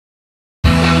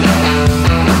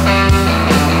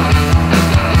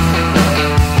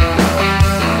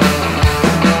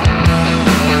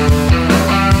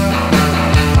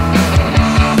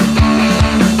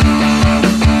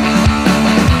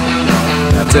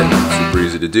it. Super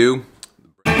easy to do.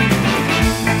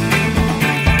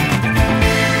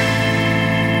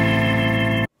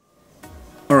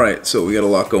 Alright, so we got a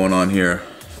lot going on here.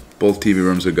 Both TV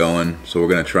rooms are going, so we're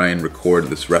going to try and record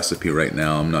this recipe right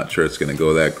now. I'm not sure it's going to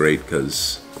go that great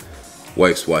because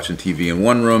wife's watching TV in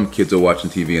one room, kids are watching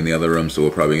TV in the other room, so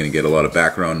we're probably going to get a lot of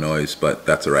background noise, but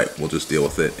that's alright. We'll just deal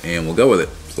with it and we'll go with it.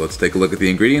 So let's take a look at the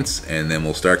ingredients and then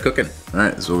we'll start cooking.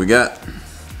 Alright, this is what we got.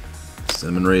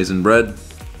 Cinnamon raisin bread,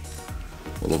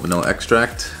 a little vanilla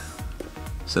extract,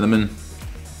 cinnamon,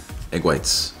 egg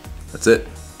whites. That's it.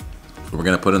 That's what we're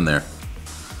going to put in there.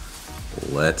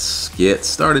 Let's get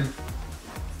started.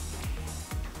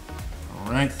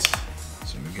 Alright,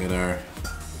 so we get our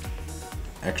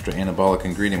extra anabolic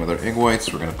ingredient with our egg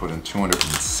whites. We're going to put in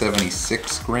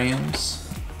 276 grams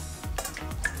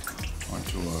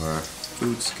onto our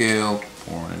food scale,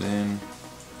 pouring it in.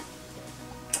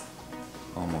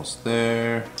 Almost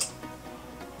there.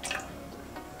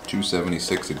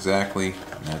 276 exactly.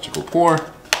 Magical pour.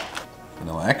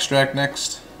 Vanilla extract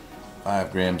next.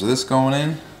 5 grams of this going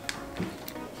in.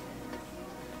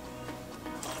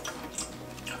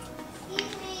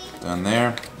 Done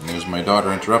there. And there's my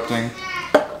daughter interrupting,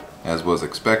 as was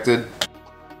expected.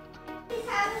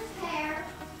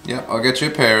 Yep, I'll get you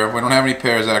a pear. We don't have any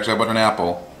pears actually, but an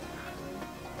apple.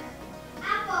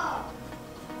 Apple.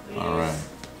 Alright,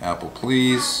 apple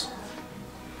please.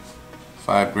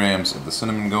 5 grams of the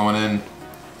cinnamon going in.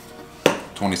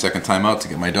 20-second timeout to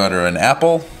get my daughter an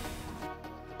apple.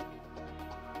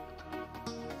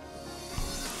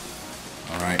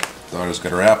 Alright, daughter's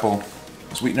got her apple.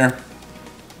 Sweetener.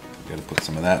 Gotta put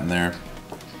some of that in there.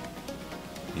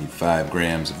 Need 5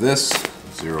 grams of this.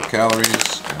 0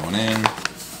 calories going in.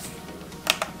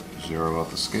 0 out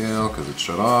the scale because it's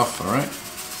shut off. Alright.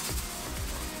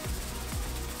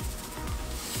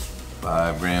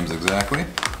 5 grams exactly.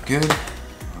 Good.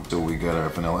 So we got our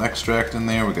vanilla extract in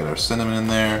there. We got our cinnamon in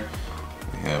there.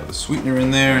 We have the sweetener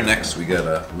in there. Next we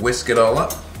gotta whisk it all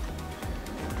up.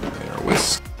 Get our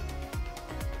whisk.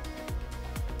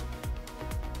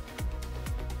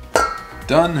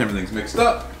 Done, everything's mixed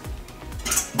up.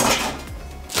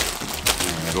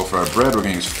 We're gonna go for our bread. We're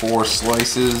gonna use 4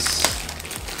 slices.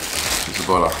 It's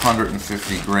about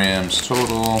 150 grams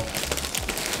total.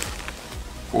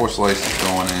 4 slices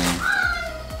going in.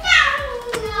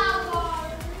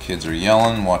 Kids are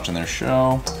yelling, watching their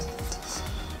show.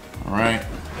 Alright.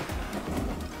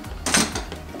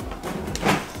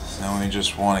 So now we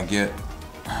just want to get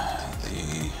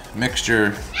the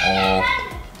mixture all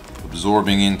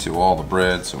absorbing into all the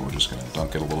bread, so we're just going to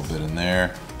dunk it a little bit in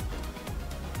there.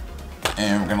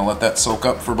 And we're going to let that soak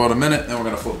up for about a minute, then we're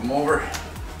going to flip them over.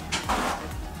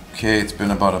 Okay, it's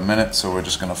been about a minute, so we're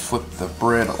just going to flip the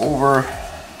bread over.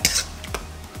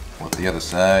 Let the other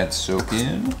side soak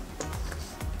in.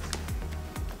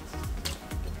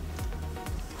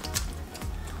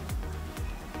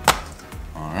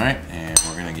 Alright, and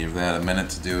we're going to give that a minute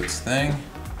to do its thing.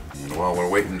 And while we're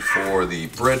waiting for the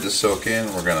bread to soak in,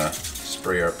 we're going to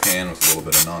spray our pan with a little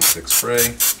bit of non-stick spray.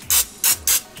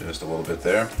 Just a little bit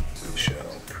there. We shall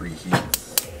preheat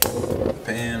the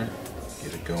pan,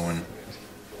 get it going,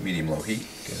 medium-low heat,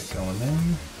 get it going there.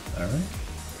 Alright.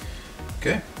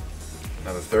 Okay.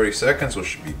 Another 30 seconds, we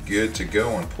should be good to go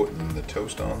on putting the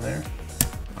toast on there.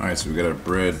 Alright, so we got our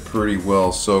bread pretty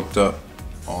well soaked up.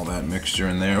 All that mixture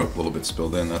in there. Oh, a little bit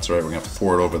spilled in, that's right. We're going to have to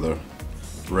pour it over the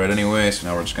bread anyway, so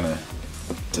now we're just going to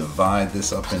divide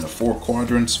this up into 4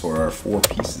 quadrants for our 4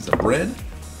 pieces of bread.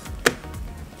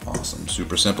 Awesome,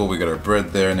 super simple. We got our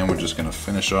bread there, and then we're just going to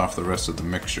finish off the rest of the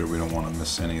mixture. We don't want to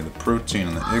miss any of the protein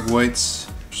and the egg whites.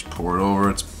 Just pour it over.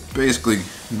 It's basically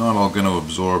not all going to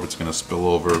absorb, it's going to spill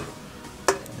over, and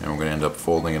we're going to end up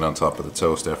folding it on top of the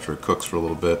toast after it cooks for a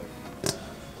little bit.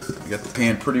 We got the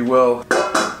pan pretty well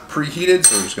preheated,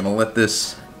 so we're just going to let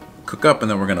this cook up, and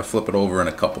then we're going to flip it over in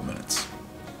a couple minutes.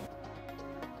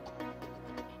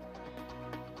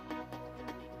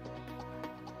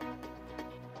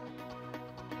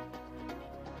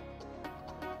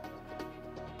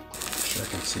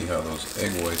 Check and see how those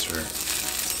egg whites are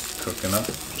cooking up.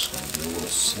 I'm just going to do a little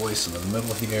slice in the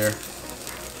middle here.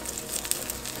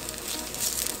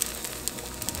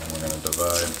 And we're going to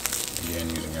divide, again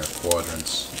using our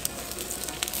quadrants.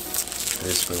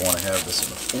 Basically want to have this in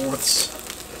the 4ths.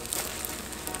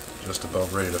 Just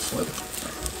about ready to flip.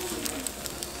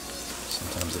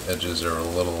 Sometimes the edges are a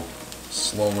little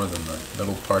slower than the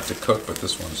middle part to cook, but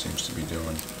this one seems to be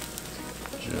doing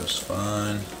just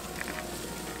fine.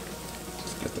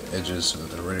 Just get the edges so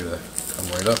that they're ready to come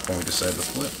right up when we decide to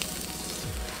flip.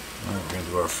 Alright, we're going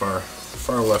to do our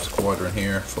far left quadrant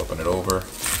here, flipping it over.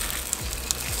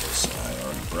 This side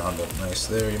already brown browned up nice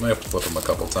there. You might have to flip them a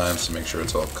couple times to make sure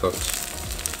it's all cooked.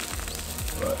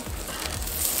 But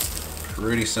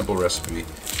pretty simple recipe.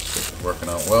 It's working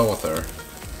out well with our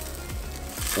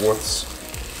fourths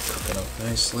cooking up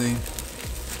nicely.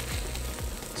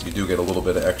 So you do get a little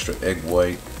bit of extra egg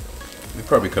white. We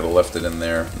probably could have left it in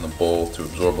there in the bowl to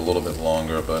absorb a little bit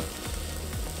longer, but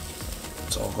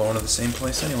it's all going to the same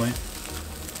place anyway.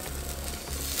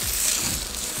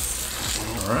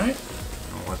 Alright,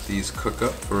 I'll let these cook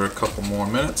up for a couple more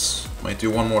minutes. Might do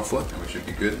one more flip and we should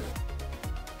be good.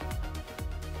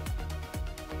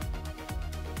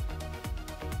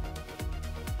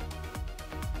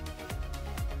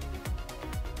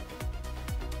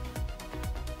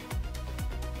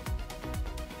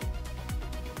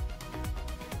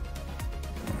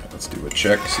 Alright, let's do a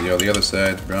check, see how the other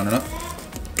side's browning up.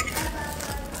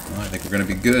 Well, I think we're going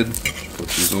to be good. Flip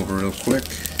these over real quick.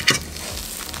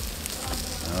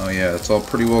 Oh yeah, it's all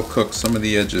pretty well cooked. Some of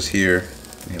the edges here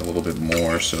need a little bit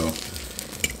more, so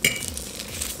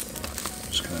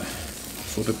just gonna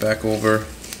flip it back over,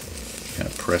 kind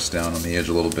of press down on the edge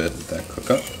a little bit, let that cook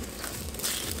up.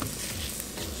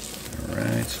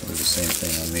 Alright, so we'll do the same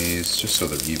thing on these, just so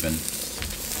they're even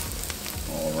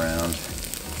all around.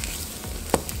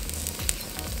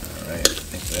 Alright, I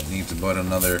think that needs about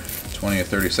another 20 or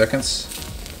 30 seconds.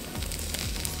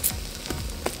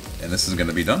 And this is going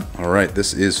to be done. Alright,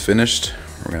 this is finished.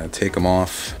 We're going to take them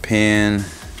off pan,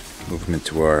 move them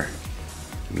into our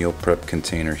meal prep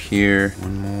container here.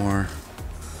 One more.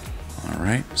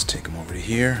 Alright, let's take them over to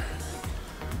here.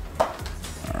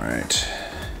 Alright,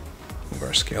 move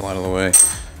our scale out of the way.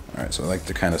 Alright, so I like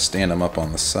to kind of stand them up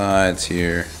on the sides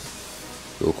here.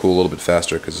 It'll cool a little bit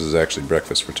faster because this is actually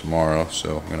breakfast for tomorrow.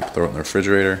 So I'm going to throw it in the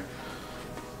refrigerator.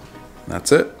 And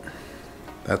that's it.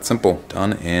 That's simple.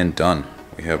 Done and done.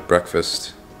 We have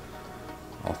breakfast.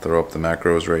 I'll throw up the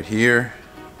macros right here.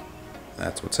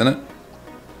 That's what's in it.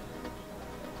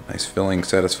 Nice filling,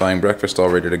 satisfying breakfast all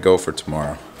ready to go for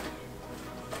tomorrow.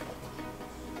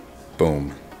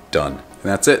 Boom. Done. And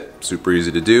that's it. Super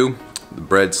easy to do. The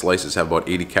bread slices have about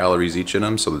 80 calories each in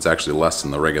them, so it's actually less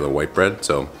than the regular white bread,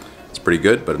 so it's pretty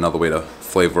good. But another way to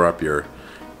flavor up your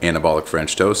anabolic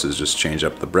French toast is just change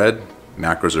up the bread.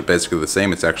 Macros are basically the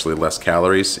same, it's actually less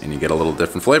calories, and you get a little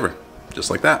different flavor. Just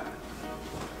like that.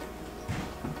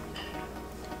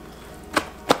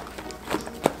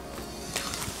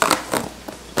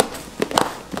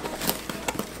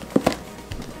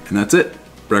 And that's it.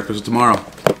 Breakfast tomorrow.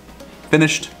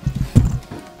 Finished.